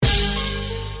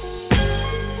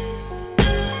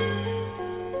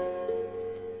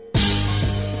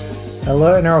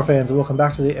Hello, NRL fans. Welcome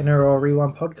back to the NRL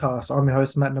Rewind podcast. I'm your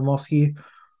host, Matt Namofsky.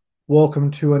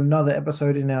 Welcome to another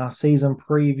episode in our season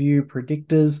preview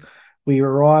predictors. We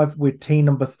arrive with team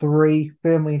number 3,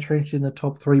 firmly entrenched in the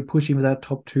top 3, pushing for that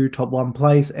top 2, top 1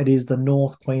 place. It is the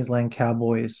North Queensland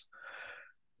Cowboys.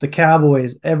 The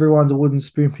Cowboys, everyone's a wooden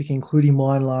spoon pick, including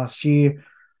mine last year.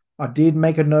 I did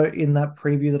make a note in that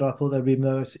preview that I thought they'd be the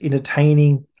most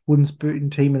entertaining wooden spoon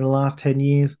team in the last 10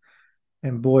 years.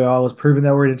 And boy, I was proving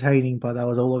they were entertaining, but that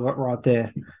was all I got right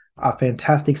there. A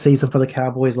fantastic season for the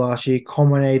Cowboys last year,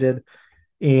 culminated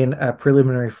in a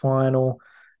preliminary final,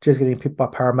 just getting pipped by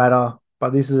Parramatta.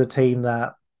 But this is a team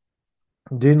that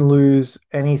didn't lose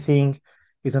anything,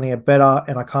 is only a better,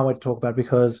 and I can't wait to talk about it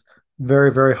because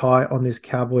very, very high on this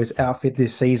Cowboys outfit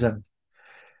this season.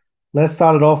 Let's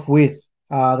start it off with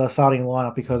the starting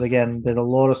lineup because, again, there's a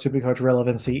lot of Supercoach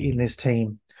relevancy in this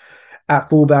team. At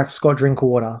fullback, Scott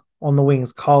Drinkwater. On the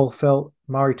wings, Kyle Felt,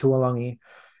 Murray Tuolangi.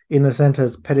 In the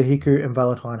centres, Petahiku and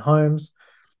Valentine Holmes.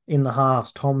 In the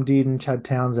halves, Tom Dearden, Chad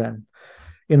Townsend.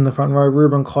 In the front row,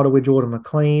 Ruben Cotter with Jordan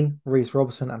McLean, Reece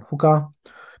Robson and Hooker.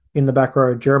 In the back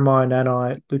row, Jeremiah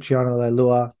Nanai, Luciano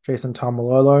Leilua, Jason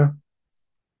Tamalolo.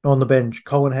 On the bench,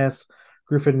 Colin Hess,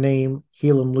 Griffin Neem,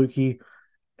 Heelan Lukey,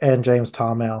 and James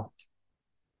Tarmel.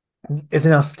 It's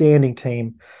an outstanding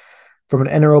team. From an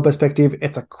NRL perspective,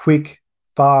 it's a quick,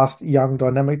 fast, young,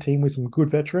 dynamic team with some good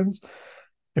veterans.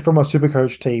 And from a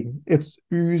Supercoach team, it's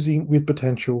oozing with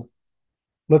potential.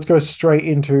 Let's go straight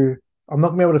into... I'm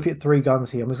not going to be able to fit 3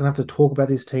 guns here. I'm just going to have to talk about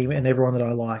this team and everyone that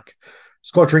I like.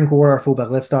 Scott Drinkwater at fullback.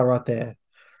 Let's start right there.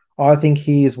 I think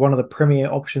he is one of the premier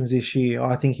options this year.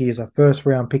 I think he is a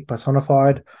first-round pick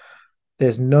personified.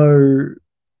 There's no...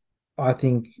 I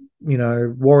think,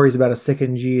 worries about a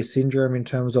second-year syndrome in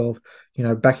terms of,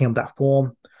 backing up that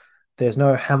form. There's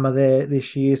no hammer there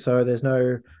this year, so there's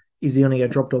no, is he only get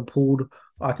dropped or pulled?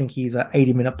 I think he's an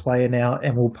 80-minute player now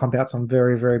and will pump out some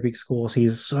very, very big scores.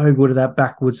 He's so good at that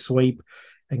backwards sweep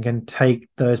and can take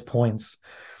those points.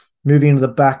 Moving into the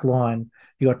back line,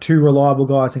 you got 2 reliable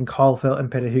guys in Kyle Felt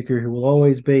and Petahiku who will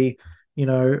always be,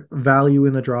 value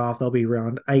in the draft. They'll be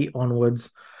around 8 onwards.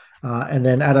 And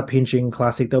then at a pinching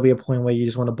classic, there'll be a point where you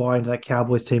just want to buy into that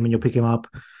Cowboys team and you'll pick him up,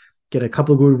 get a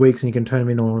couple of good weeks and you can turn him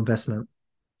into an investment.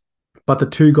 But the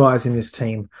 2 guys in this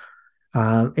team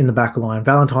in the back line,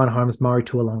 Valentine Holmes, Murray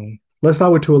Tuolangi. Let's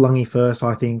start with Tuolangi first.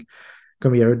 I think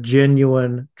going to be a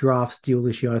genuine draft steal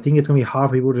this year. I think it's going to be hard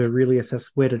for people to really assess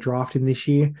where to draft him this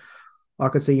year. I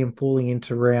could see him falling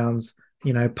into rounds,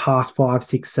 past 5,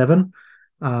 6, 7.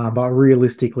 But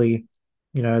realistically,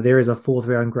 there is a 4th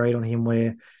round grade on him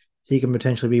where he can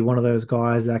potentially be one of those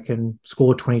guys that can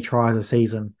score 20 tries a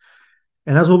season.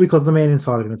 And that's all because of the man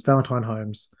inside of him. It's Valentine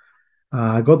Holmes.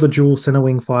 Got the dual centre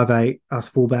wing 5'8", as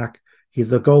fullback. He's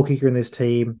the goal kicker in this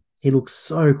team. He looks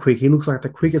so quick. He looks like the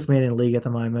quickest man in the league at the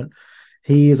moment.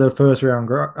 He is a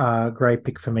first-round grade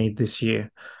pick for me this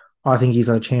year. I think he's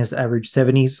got a chance to average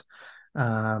 70s.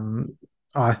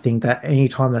 I think that any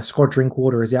time that Scott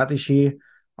Drinkwater is out this year,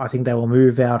 I think they will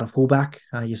move out a fullback.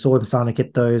 You saw him starting to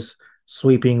get those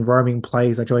sweeping, roaming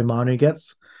plays that Joey Manu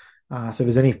gets. So if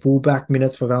there's any fullback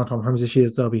minutes for Valentine Holmes this year,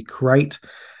 that'll be great.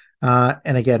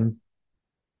 And again,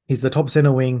 he's the top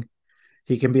centre wing.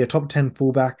 He can be a top 10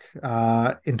 fullback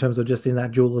in terms of just in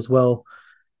that duel as well.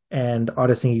 And I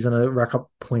just think he's going to rack up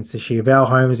points this year. Val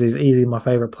Holmes is easily my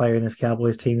favourite player in this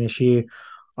Cowboys team this year.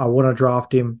 I want to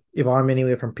draft him. If I'm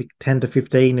anywhere from pick 10 to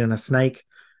 15 in a snake,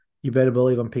 you better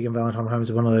believe I'm picking Valentine Holmes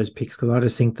as one of those picks because I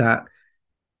just think that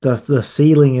the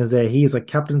ceiling is there. He is a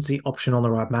captaincy option on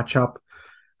the right matchup.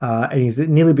 And he's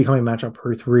nearly becoming matchup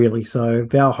proof, really. So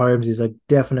Val Holmes is a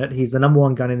definite. He's the number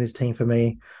 1 gun in this team for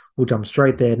me. We'll jump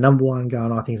straight there. Number 1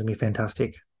 gun, I think, is going to be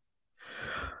fantastic.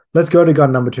 Let's go to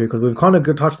gun number 2 because we've kind of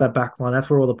touched that back line. That's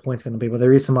where all the points are going to be, but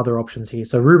there is some other options here.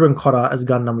 So Ruben Cotter as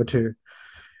gun number 2.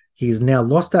 He's now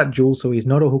lost that duel, so he's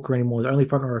not a hooker anymore. He's only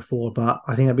front row forward, but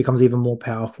I think that becomes even more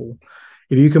powerful.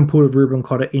 If you can put Ruben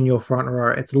Cotter in your front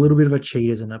row, it's a little bit of a cheat,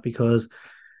 isn't it? Because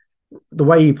the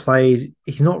way he plays,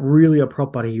 he's not really a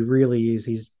prop, but he really is.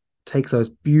 He takes those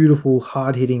beautiful,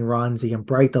 hard-hitting runs. He can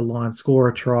break the line, score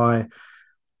a try,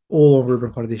 all on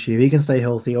Ruben Cotter this year. If he can stay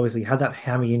healthy, obviously, he had that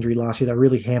hammy injury last year that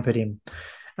really hampered him.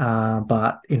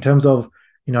 But in terms of,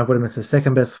 I've got him as the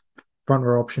second best front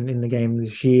row option in the game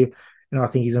this year, and I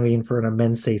think he's going to be in for an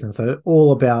immense season. So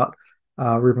all about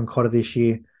Ruben Cotter this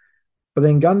year. But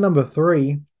then gun number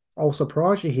 3, I'll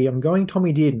surprise you here. I'm going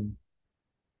Tommy Dearden.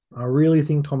 I really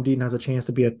think Tom Dearden has a chance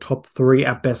to be a top 3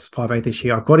 at best 5'8" this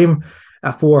year. I've got him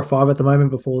at 4 or 5 at the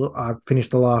moment before I finish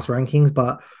the last rankings,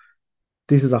 but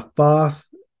this is a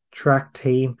fast track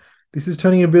team. This is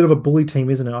turning a bit of a bully team,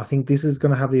 isn't it? I think this is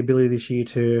going to have the ability this year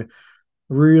to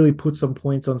really put some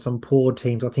points on some poor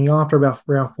teams. I think after about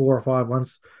round 4 or 5,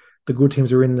 once the good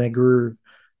teams are in their groove,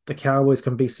 the Cowboys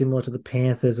can be similar to the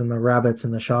Panthers and the Rabbits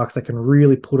and the Sharks. They can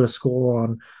really put a score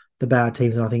on the bad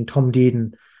teams. And I think Tom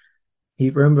Dearden,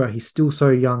 remember, he's still so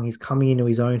young. He's coming into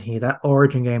his own here. That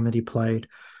Origin game that he played,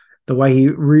 the way he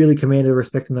really commanded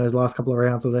respect in those last couple of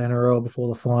rounds of the NRL before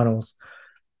the finals.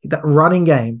 That running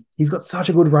game, he's got such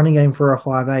a good running game for a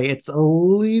 5'8". It's a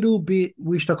little bit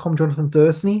wish.com Jonathan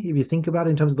Thurston, if you think about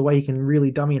it, in terms of the way he can really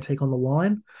dummy and take on the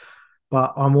line.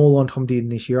 But I'm all on Tom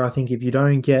Dearden this year. I think if you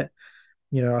don't get,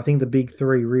 I think the big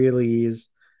three really is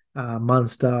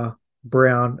Munster,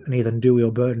 Brown, and either Dewey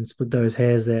or Burton. Split those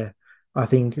hairs there. I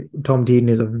think Tom Dearden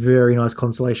is a very nice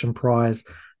consolation prize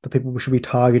that people should be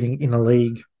targeting in a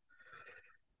league.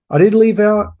 I did leave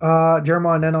out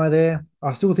Jeremiah Nanai there.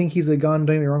 I still think he's a gun.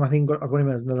 Don't get me wrong. I think I've got him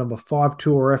as the number 5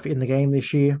 2RF in the game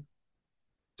this year.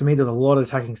 To me, there's a lot of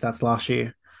attacking stats last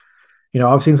year.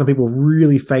 I've seen some people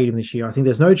really fade him this year. I think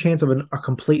there's no chance of a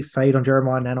complete fade on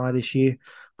Jeremiah Nanai this year.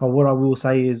 But what I will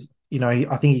say is,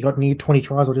 I think he got near 20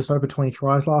 tries or just over 20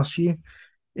 tries last year.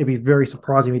 It'd be very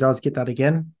surprising if he does get that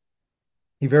again.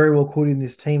 He very well could in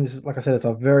this team. This is, like I said, it's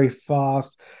a very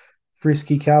fast,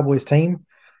 frisky Cowboys team.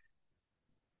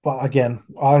 But again,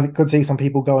 I could see some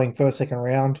people going first, second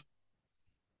round.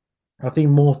 I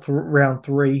think more round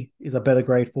 3 is a better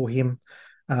grade for him.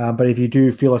 But if you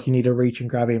do feel like you need to reach and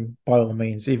grab him, by all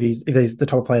means, if he's the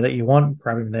top player that you want,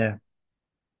 grab him there.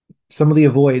 Some of the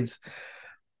avoids,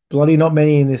 bloody not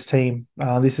many in this team.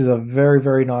 This is a very,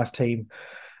 very nice team.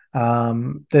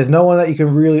 There's no one that you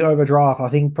can really overdraft. I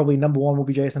think probably number 1 will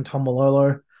be Jason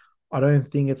Taumalolo. I don't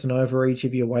think it's an overreach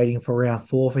if you're waiting for round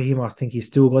 4 for him. I think he's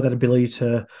still got that ability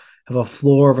to have a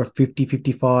floor of a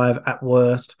 50-55 at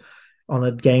worst on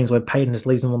the games where Peyton just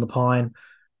leaves him on the pine.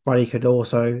 But he could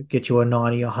also get you a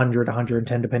 90, 100,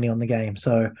 110, depending on the game.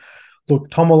 So, look,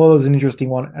 Taumalolo is an interesting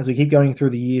one. As we keep going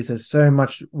through the years, there's so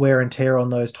much wear and tear on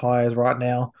those tyres right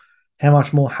now. How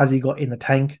much more has he got in the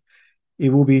tank?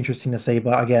 It will be interesting to see.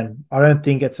 But again, I don't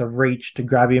think it's a reach to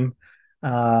grab him.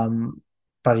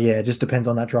 But yeah, it just depends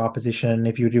on that draft position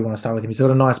if you do want to start with him. He's got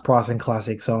a nice price in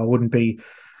Classic, so I wouldn't be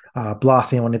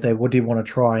blasting anyone if they did want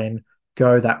to try and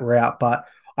go that route. But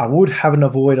I would have an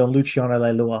avoid on Luciano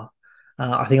Leilua.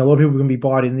 I think a lot of people are going to be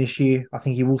biting this year. I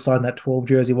think he will sign that 12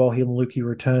 jersey while Hiluki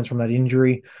returns from that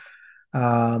injury.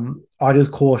 I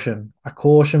just caution. I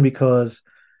caution because,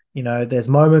 there's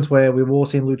moments where we've all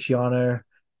seen Luciano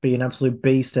be an absolute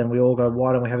beast and we all go,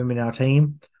 why don't we have him in our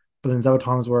team? But then there's other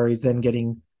times where he's then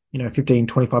getting 15,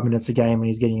 25 minutes a game and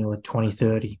he's getting like 20,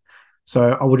 30.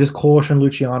 So I would just caution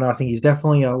Luciano. I think he's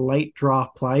definitely a late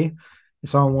draft play. If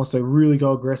someone wants to really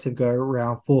go aggressive, go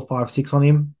around 4, 5, 6 on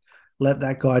him, let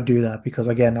that guy do that because,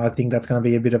 again, I think that's going to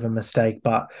be a bit of a mistake.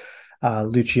 But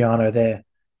Luciano there.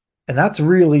 And that's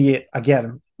really it.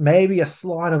 Again, maybe a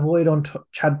slight avoid on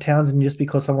Chad Townsend just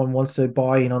because someone wants to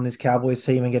buy in on this Cowboys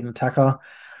team and get an attacker.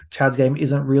 Chad's game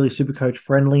isn't really Supercoach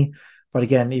friendly. But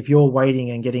again, if you're waiting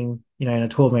and getting, in a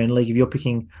 12-man league, if you're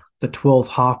picking the 12th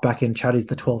halfback and Chad is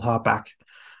the 12th halfback,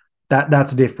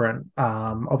 that's different.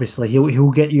 Obviously, he'll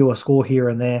get you a score here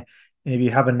and there. And if you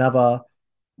have another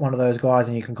one of those guys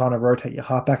and you can kind of rotate your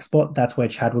halfback spot, that's where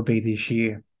Chad would be this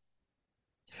year.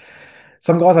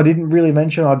 Some guys I didn't really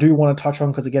mention, I do want to touch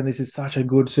on because, again, this is such a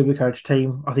good Supercoach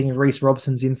team. I think Reece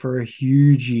Robson's in for a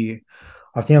huge year.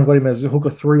 I think I've got him as a hooker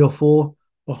 3 or 4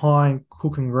 behind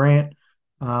Cook and Grant.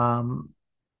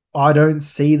 I don't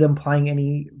see them playing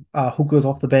any hookers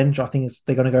off the bench. I think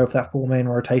they're going to go for that 4-man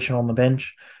rotation on the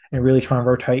bench and really try and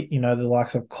rotate, the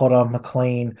likes of Cotter,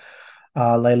 McLean,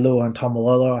 Leilua and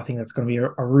Taumalolo. I think that's going to be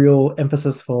a real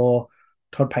emphasis for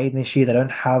Todd Payton this year. They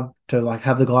don't have to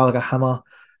have the guy like a Hammer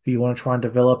who you want to try and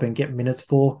develop and get minutes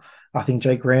for. I think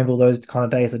Jake Granville, those kind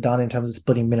of days are done in terms of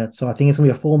splitting minutes. So I think it's going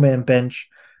to be a 4-man bench.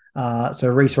 So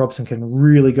Reece Robson can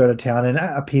really go to town, and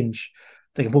at a pinch,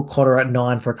 they can put Cotter at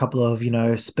 9 for a couple of,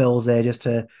 spells there just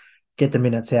to get the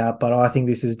minutes out. But I think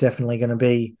this is definitely going to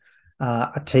be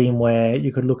a team where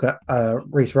you could look at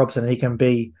Reece Robson and he can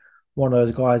be one of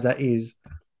those guys that is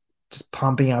just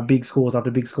pumping out big scores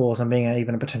after big scores and being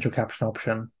even a potential captain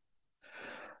option.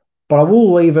 But I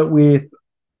will leave it with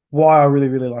why I really,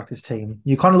 really like this team.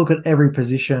 You kind of look at every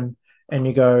position and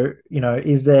you go,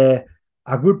 is there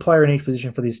a good player in each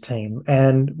position for this team?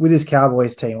 And with this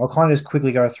Cowboys team, I'll kind of just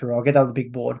quickly go through. I'll get out the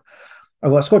big board.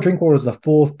 I've got Scott Drinkwater as the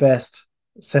 4th best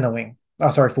center wing.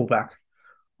 Fullback.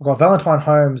 I've got Valentine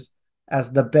Holmes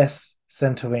as the best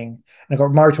center wing. And I've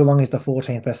got Murray Tuolungi as the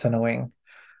 14th best center wing.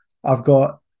 I've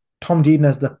got Tom Dearden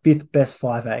as the 5th best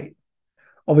 5'8".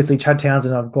 Obviously, Chad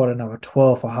Townsend, I've got another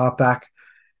 12 for halfback.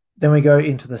 Then we go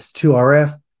into this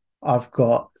 2RF. I've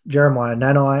got Jeremiah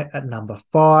Nanai at number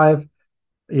 5.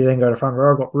 You then go to front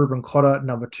row. I've got Ruben Cotter at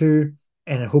number 2.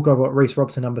 And at hook, I've got Reece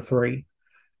Robson number 3.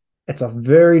 It's a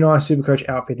very nice Supercoach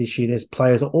outfit this year. There's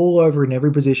players all over in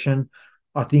every position.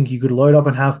 I think you could load up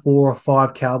and have 4 or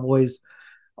 5 Cowboys.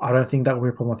 I don't think that will be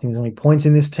a problem. I think there's going to be points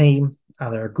in this team.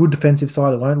 They're a good defensive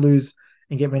side. They won't lose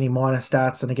and get many minor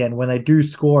stats. And again, when they do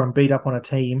score and beat up on a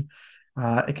team,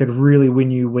 it could really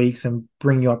win you weeks and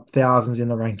bring you up thousands in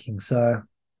the rankings. So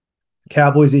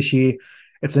Cowboys this year,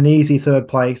 it's an easy third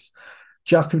place.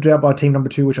 Just pipped out by team number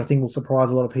 2, which I think will surprise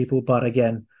a lot of people. But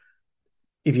again,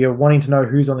 if you're wanting to know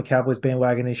who's on the Cowboys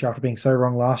bandwagon this year after being so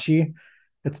wrong last year,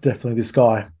 it's definitely this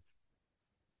guy.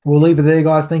 We'll leave it there,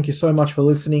 guys. Thank you so much for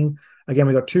listening. Again,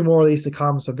 we've got 2 more of these to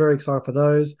come, so very excited for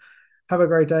those. Have a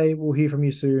great day. We'll hear from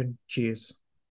you soon. Cheers.